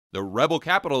The Rebel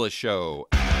Capitalist Show.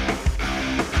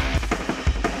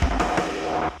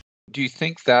 Do you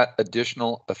think that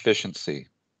additional efficiency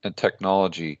and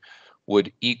technology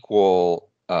would equal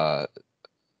a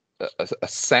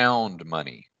sound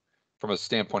money from a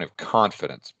standpoint of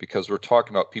confidence? Because we're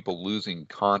talking about people losing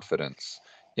confidence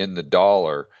in the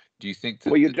dollar. Do you think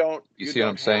that? Well, you see what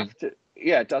I'm saying?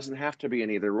 Yeah, it doesn't have to be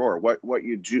an either or. What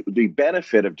you do, the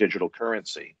benefit of digital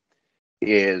currency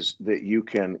is that you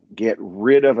can get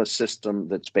rid of a system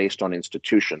that's based on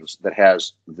institutions that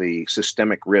has the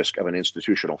systemic risk of an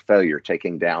institutional failure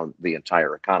taking down the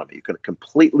entire economy. You can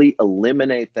completely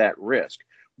eliminate that risk.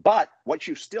 But what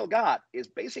you've still got is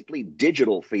basically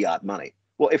digital fiat money.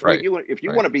 Well, if you want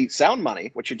to be sound money,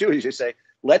 what you do is you say,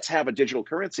 let's have a digital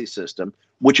currency system,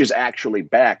 which is actually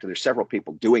backed. And there's several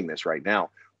people doing this right now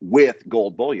with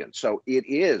gold bullion. So it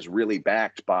is really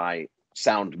backed by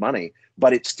sound money,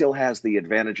 but it still has the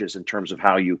advantages in terms of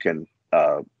how you can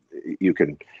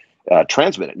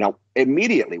transmit it. Now,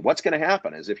 immediately, what's going to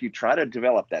happen is if you try to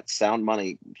develop that sound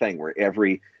money thing where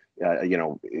every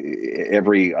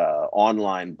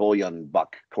online bullion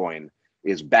buck coin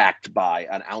is backed by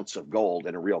an ounce of gold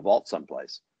in a real vault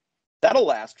someplace, that'll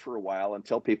last for a while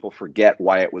until people forget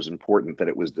why it was important that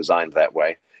it was designed that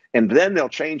way. And then they'll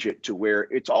change it to where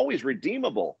it's always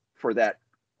redeemable for that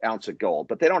ounce of gold,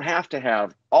 but they don't have to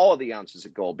have all of the ounces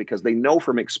of gold because they know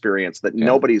from experience that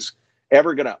nobody's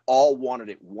ever going to all want it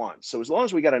at once. So as long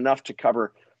as we got enough to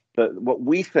cover what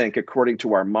we think, according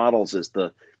to our models, is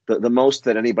the most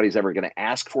that anybody's ever going to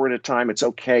ask for at a time, it's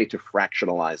okay to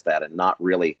fractionalize that and not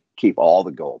really keep all the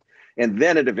gold. And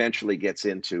then it eventually gets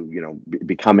into,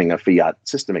 becoming a fiat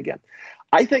system again.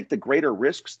 I think the greater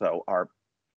risks, though, are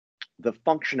the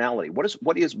functionality.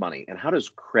 What is money and how does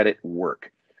credit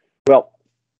work? Well,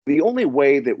 the only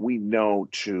way that we know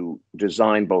to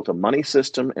design both a money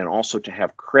system and also to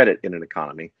have credit in an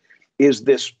economy is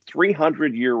this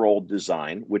 300-year-old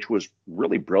design, which was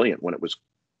really brilliant when it was,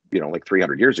 like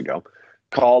 300 years ago,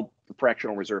 called the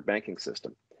fractional reserve banking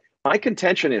system. My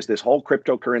contention is this whole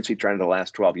cryptocurrency trend of the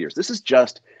last 12 years, this is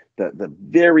just the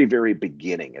very, very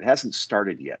beginning. It hasn't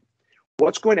started yet.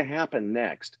 What's going to happen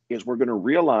next is we're going to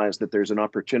realize that there's an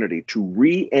opportunity to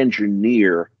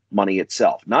re-engineer money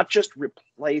itself, not just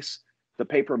replace the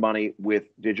paper money with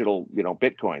digital,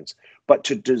 bitcoins, but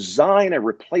to design a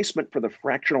replacement for the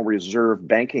fractional reserve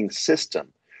banking system,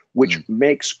 which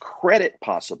makes credit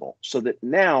possible so that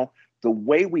now the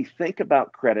way we think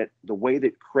about credit, the way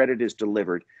that credit is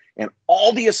delivered, and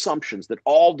all the assumptions that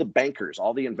all the bankers,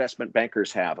 all the investment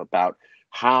bankers have about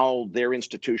how their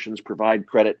institutions provide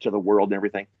credit to the world and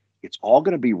everything, it's all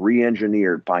going to be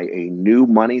re-engineered by a new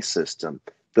money system.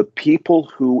 The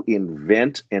people who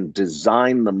invent and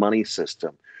design the money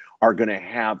system are going to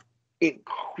have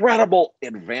incredible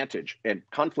advantage and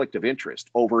conflict of interest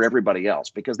over everybody else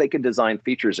because they can design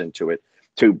features into it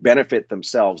to benefit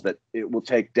themselves that it will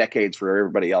take decades for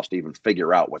everybody else to even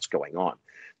figure out what's going on.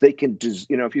 They can,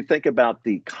 if you think about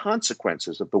the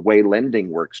consequences of the way lending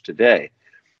works today,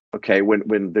 okay,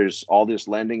 when there's all this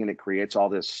lending and it creates all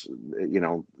this,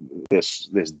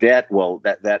 this debt, well,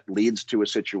 that leads to a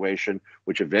situation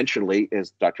which eventually,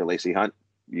 as Dr. Lacey Hunt,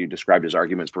 you described his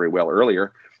arguments very well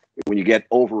earlier, when you get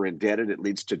over indebted, it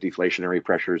leads to deflationary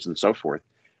pressures and so forth.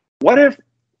 What if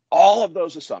all of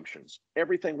those assumptions,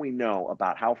 everything we know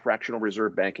about how fractional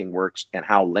reserve banking works and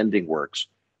how lending works,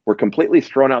 were completely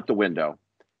thrown out the window?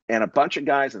 And a bunch of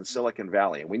guys in Silicon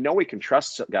Valley, and we know we can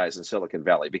trust guys in Silicon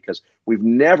Valley because we've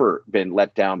never been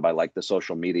let down by like the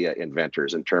social media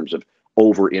inventors in terms of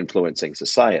over-influencing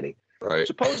society. Right.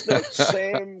 Suppose the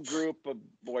same group of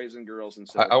boys and girls in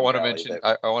Silicon I want to Valley mention,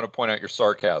 I want to point out your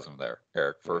sarcasm there,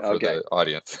 Eric, for the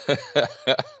audience.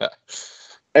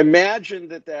 Imagine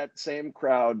that same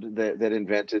crowd that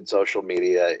invented social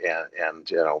media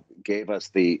and gave us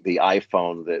the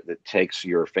iPhone that takes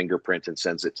your fingerprint and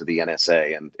sends it to the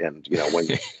NSA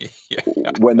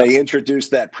when they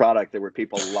introduced that product, there were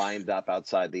people lined up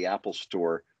outside the Apple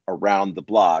store around the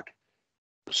block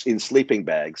in sleeping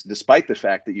bags, despite the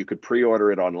fact that you could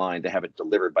pre-order it online to have it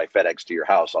delivered by FedEx to your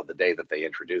house on the day that they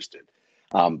introduced it.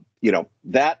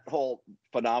 That whole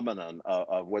phenomenon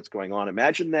of what's going on,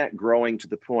 imagine that growing to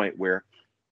the point where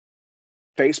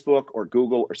Facebook or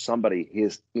Google or somebody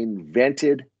has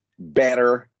invented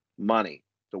better money.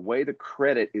 The way the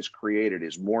credit is created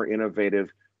is more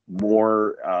innovative,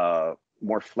 more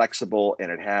flexible,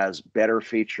 and it has better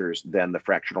features than the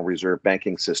fractional reserve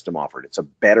banking system offered.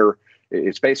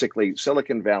 It's basically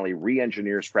Silicon Valley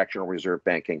re-engineers fractional reserve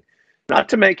banking Not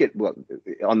to make it, well,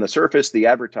 on the surface, the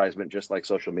advertisement, just like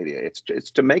social media,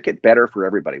 it's to make it better for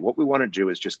everybody. What we want to do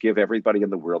is just give everybody in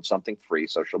the world something free,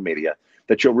 social media,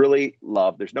 that you'll really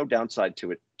love. There's no downside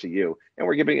to it to you, and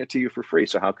we're giving it to you for free.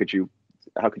 So how could you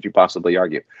possibly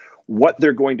argue? What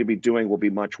they're going to be doing will be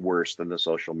much worse than the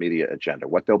social media agenda.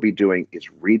 What they'll be doing is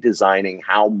redesigning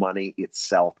how money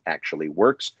itself actually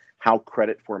works, how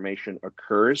credit formation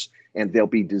occurs, and they'll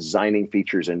be designing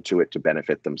features into it to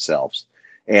benefit themselves.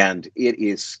 And it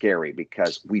is scary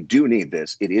because we do need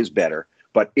this. It is better,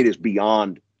 but it is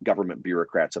beyond government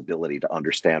bureaucrats' ability to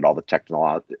understand all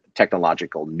the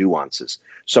technological nuances.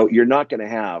 So you're not going to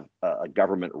have a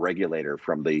government regulator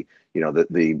from the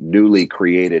newly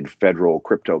created Federal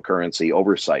Cryptocurrency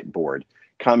Oversight Board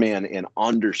come in and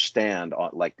understand,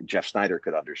 like Jeff Snyder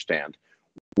could understand,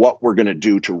 what we're going to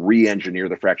do to re-engineer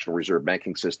the fractional reserve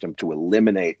banking system to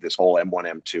eliminate this whole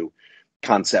M1, M2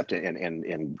 concept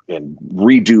and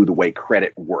redo the way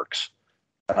credit works.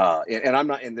 And I'm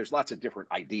not, and there's lots of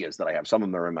different ideas that I have. Some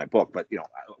of them are in my book, but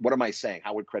what am I saying?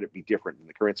 How would credit be different in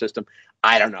the current system?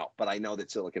 I don't know, but I know that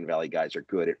Silicon Valley guys are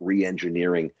good at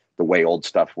re-engineering the way old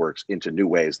stuff works into new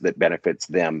ways that benefits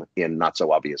them in not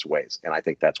so obvious ways. And I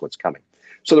think that's what's coming.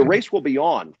 So the race will be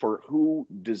on for who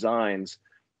designs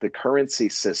the currency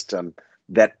system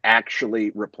that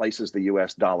actually replaces the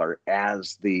US dollar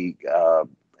as the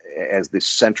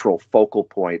central focal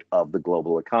point of the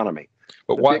global economy.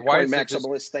 But the why Bitcoin is it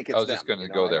maximalists think it's I was them, just going to I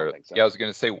go don't there. think so. Yeah, I was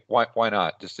going to say, why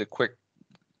not? Just a quick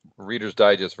Reader's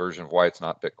Digest version of why it's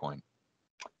not Bitcoin.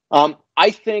 I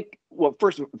think, well,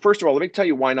 first of all, let me tell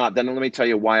you why not. Then let me tell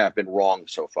you why I've been wrong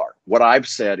so far. What I've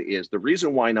said is the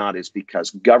reason why not is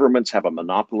because governments have a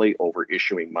monopoly over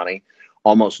issuing money.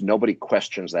 Almost nobody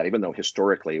questions that, even though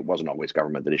historically it wasn't always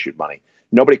government that issued money.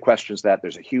 Nobody questions that.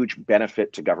 There's a huge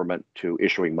benefit to government to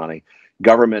issuing money.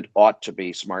 Government ought to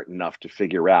be smart enough to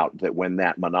figure out that when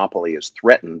that monopoly is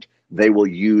threatened, they will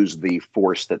use the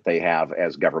force that they have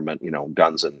as government,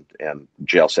 guns and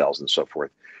jail cells and so forth,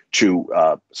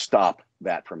 to stop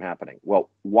that from happening.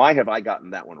 Well, why have I gotten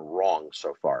that one wrong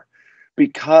so far?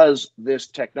 Because this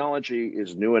technology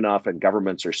is new enough and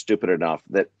governments are stupid enough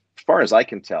that, as far as I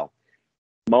can tell,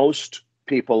 most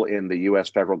people in the U.S.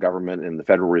 federal government and the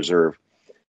Federal Reserve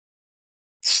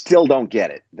still don't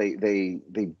get it.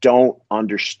 They don't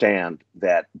understand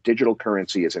that digital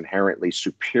currency is inherently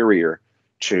superior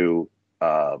to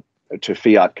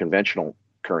fiat conventional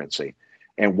currency.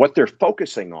 And what they're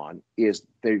focusing on is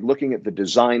they're looking at the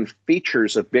design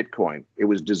features of Bitcoin. It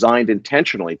was designed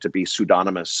intentionally to be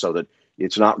pseudonymous so that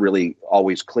it's not really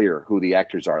always clear who the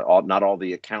actors are. Not all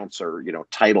the accounts are,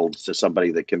 titled to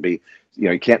somebody that can be,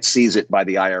 you can't seize it by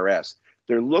the IRS.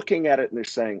 They're looking at it and they're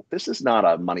saying, this is not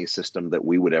a money system that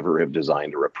we would ever have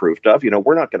designed or approved of.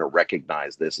 We're not going to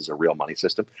recognize this as a real money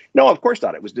system. No, of course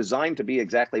not. It was designed to be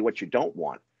exactly what you don't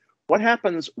want. What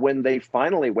happens when they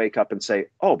finally wake up and say,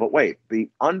 oh, but wait, the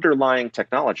underlying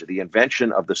technology, the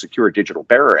invention of the secure digital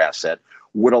bearer asset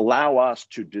would allow us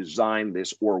to design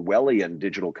this Orwellian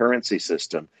digital currency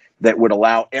system that would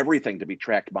allow everything to be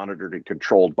tracked, monitored, and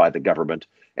controlled by the government.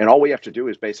 And all we have to do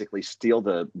is basically steal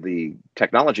the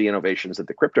technology innovations that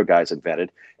the crypto guys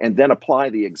invented and then apply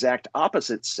the exact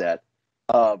opposite set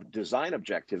of design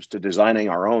objectives to designing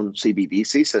our own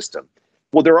CBDC system.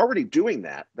 Well, they're already doing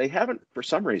that. They haven't, for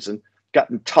some reason,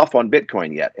 gotten tough on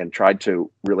Bitcoin yet and tried to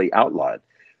really outlaw it.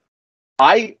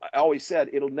 I always said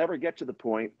it'll never get to the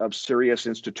point of serious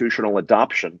institutional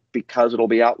adoption because it'll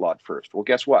be outlawed first. Well,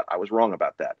 guess what? I was wrong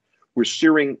about that. We're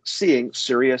seeing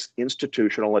serious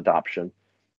institutional adoption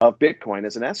of Bitcoin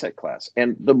as an asset class.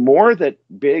 And the more that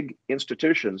big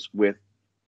institutions with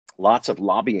lots of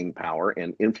lobbying power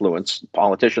and influence,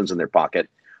 politicians in their pocket,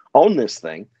 own this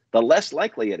thing, the less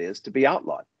likely it is to be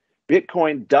outlawed.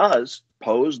 Bitcoin does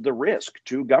pose the risk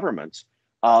to governments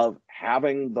of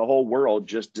having the whole world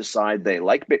just decide they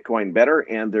like Bitcoin better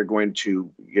and they're going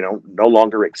to, no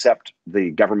longer accept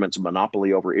the government's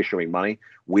monopoly over issuing money.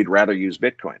 We'd rather use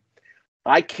Bitcoin.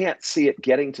 I can't see it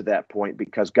getting to that point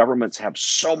because governments have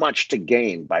so much to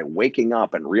gain by waking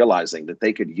up and realizing that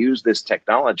they could use this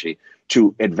technology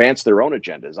to advance their own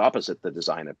agendas opposite the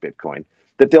design of Bitcoin,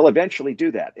 that they'll eventually do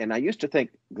that. And I used to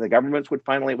think the governments would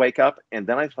finally wake up. And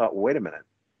then I thought, well, wait a minute.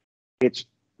 It's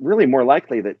really more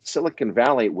likely that Silicon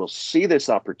Valley will see this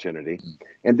opportunity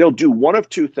and they'll do one of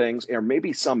two things, or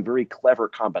maybe some very clever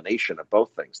combination of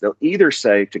both things. They'll either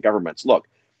say to governments, look,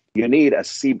 you need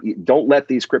don't let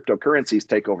these cryptocurrencies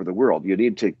take over the world. You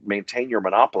need to maintain your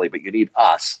monopoly, but you need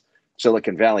us,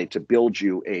 Silicon Valley, to build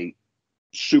you a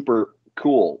super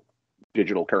cool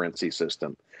digital currency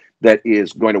system that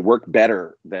is going to work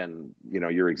better than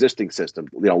your existing system.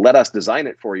 Let us design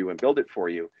it for you and build it for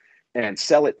you. and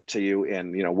sell it to you,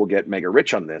 and we'll get mega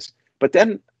rich on this. But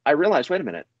then I realized, wait a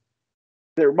minute,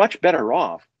 they're much better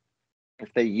off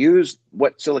if they use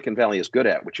what Silicon Valley is good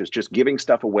at, which is just giving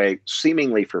stuff away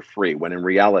seemingly for free, when in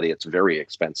reality it's very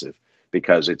expensive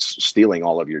because it's stealing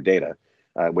all of your data,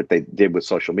 what they did with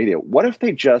social media. What if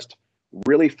they just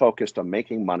really focused on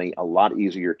making money a lot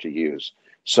easier to use,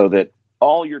 so that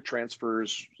all your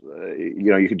transfers,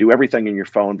 you can do everything in your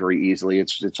phone very easily.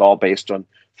 It's all based on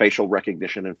facial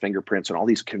recognition and fingerprints and all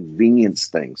these convenience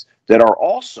things that are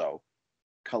also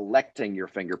collecting your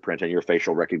fingerprint and your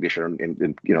facial recognition,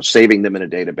 and saving them in a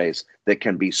database that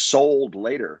can be sold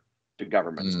later to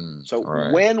governments.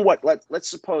 Let's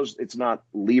suppose it's not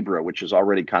Libra, which has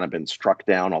already kind of been struck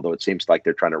down, although it seems like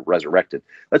they're trying to resurrect it.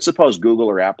 Let's suppose Google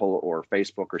or Apple or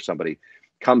Facebook or somebody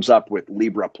comes up with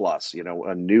Libra Plus,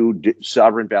 a new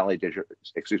Silicon Valley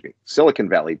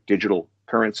digital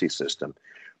currency system.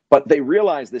 But they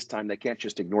realize this time they can't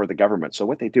just ignore the government. So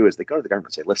what they do is they go to the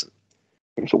government and say, listen,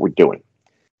 here's what we're doing.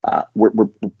 We're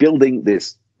building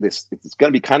this. It's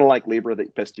going to be kind of like Libra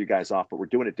that pissed you guys off, but we're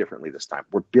doing it differently this time.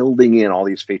 We're building in all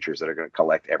these features that are going to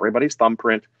collect everybody's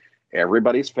thumbprint,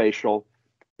 everybody's facial,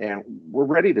 and we're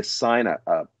ready to sign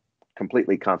a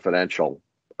completely confidential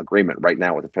agreement right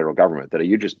now with the federal government that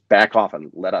you just back off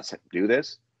and let us do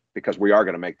this, because we are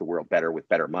going to make the world better with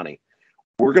better money.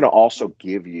 We're going to also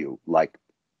give you like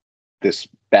this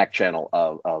back channel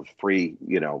of free,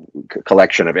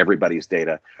 collection of everybody's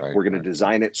data. Right, we're going to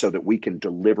design it so that we can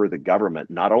deliver the government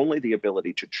not only the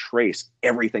ability to trace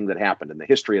everything that happened in the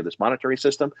history of this monetary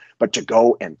system, but to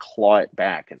go and claw it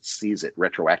back and seize it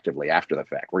retroactively after the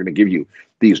fact. We're going to give you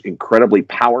these incredibly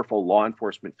powerful law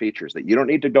enforcement features that you don't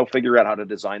need to go figure out how to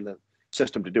design the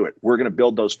system to do it. We're going to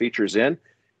build those features in.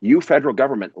 You, federal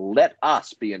government, let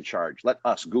us be in charge. Let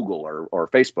us, Google or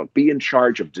Facebook, be in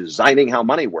charge of designing how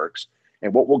money works.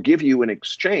 And what we'll give you in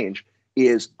exchange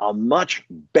is a much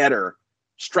better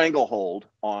stranglehold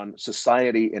on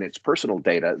society and its personal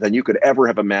data than you could ever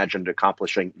have imagined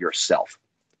accomplishing yourself.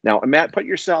 Now, Matt, put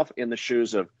yourself in the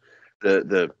shoes of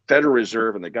the Federal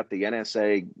Reserve, and they got the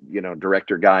NSA,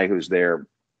 director guy who's there,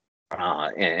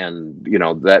 and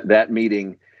that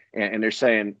meeting. And they're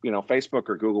saying, Facebook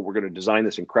or Google, we're going to design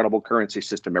this incredible currency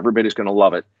system. Everybody's going to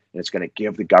love it. And it's going to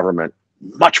give the government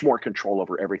much more control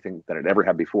over everything than it ever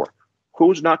had before.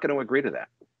 Who's not going to agree to that?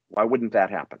 Why wouldn't that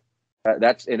happen?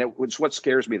 It's what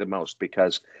scares me the most,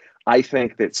 because I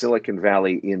think that Silicon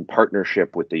Valley, in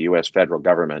partnership with the U.S. federal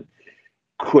government,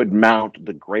 could mount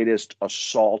the greatest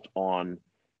assault on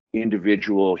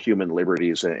individual human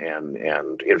liberties and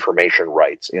information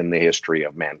rights in the history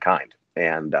of mankind.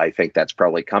 And I think that's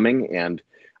probably coming. And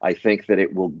I think that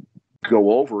it will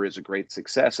go over as a great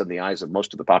success in the eyes of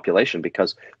most of the population,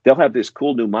 because they'll have this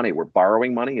cool new money where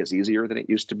borrowing money is easier than it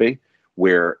used to be,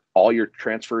 where all your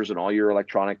transfers and all your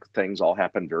electronic things all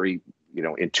happen very,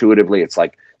 intuitively. It's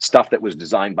like stuff that was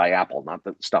designed by Apple, not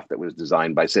the stuff that was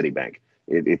designed by Citibank.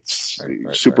 It's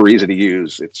super easy to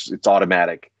use. It's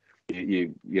automatic.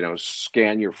 You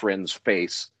scan your friend's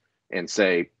face and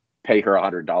say, pay her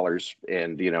 $100,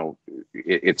 and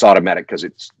it's automatic because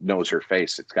it knows her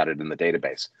face. It's got it in the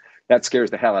database. That scares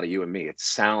the hell out of you and me. It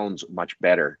sounds much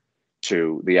better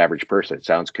to the average person. It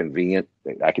sounds convenient.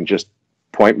 I can just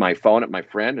point my phone at my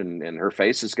friend, and her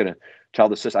face is going to tell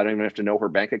the system. I don't even have to know her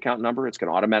bank account number. It's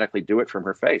going to automatically do it from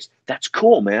her face. That's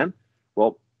cool, man.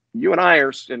 Well, you and I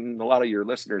are, and a lot of your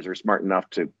listeners are smart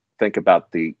enough to think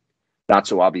about the not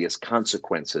so obvious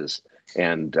consequences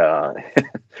and knock-on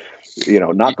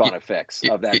effects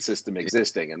of that system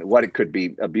existing and what it could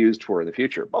be abused for in the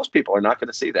future. Most people are not going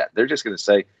to see that. They're just going to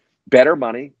say, better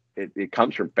money. It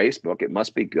comes from Facebook. It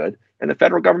must be good. And the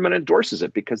federal government endorses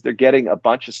it because they're getting a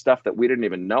bunch of stuff that we didn't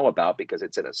even know about because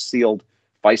it's in a sealed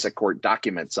FISA court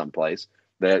document someplace.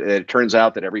 That it turns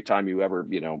out that every time you ever,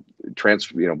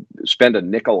 spend a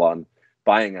nickel on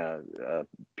buying a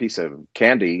piece of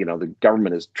candy, the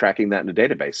government is tracking that in a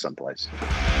database someplace.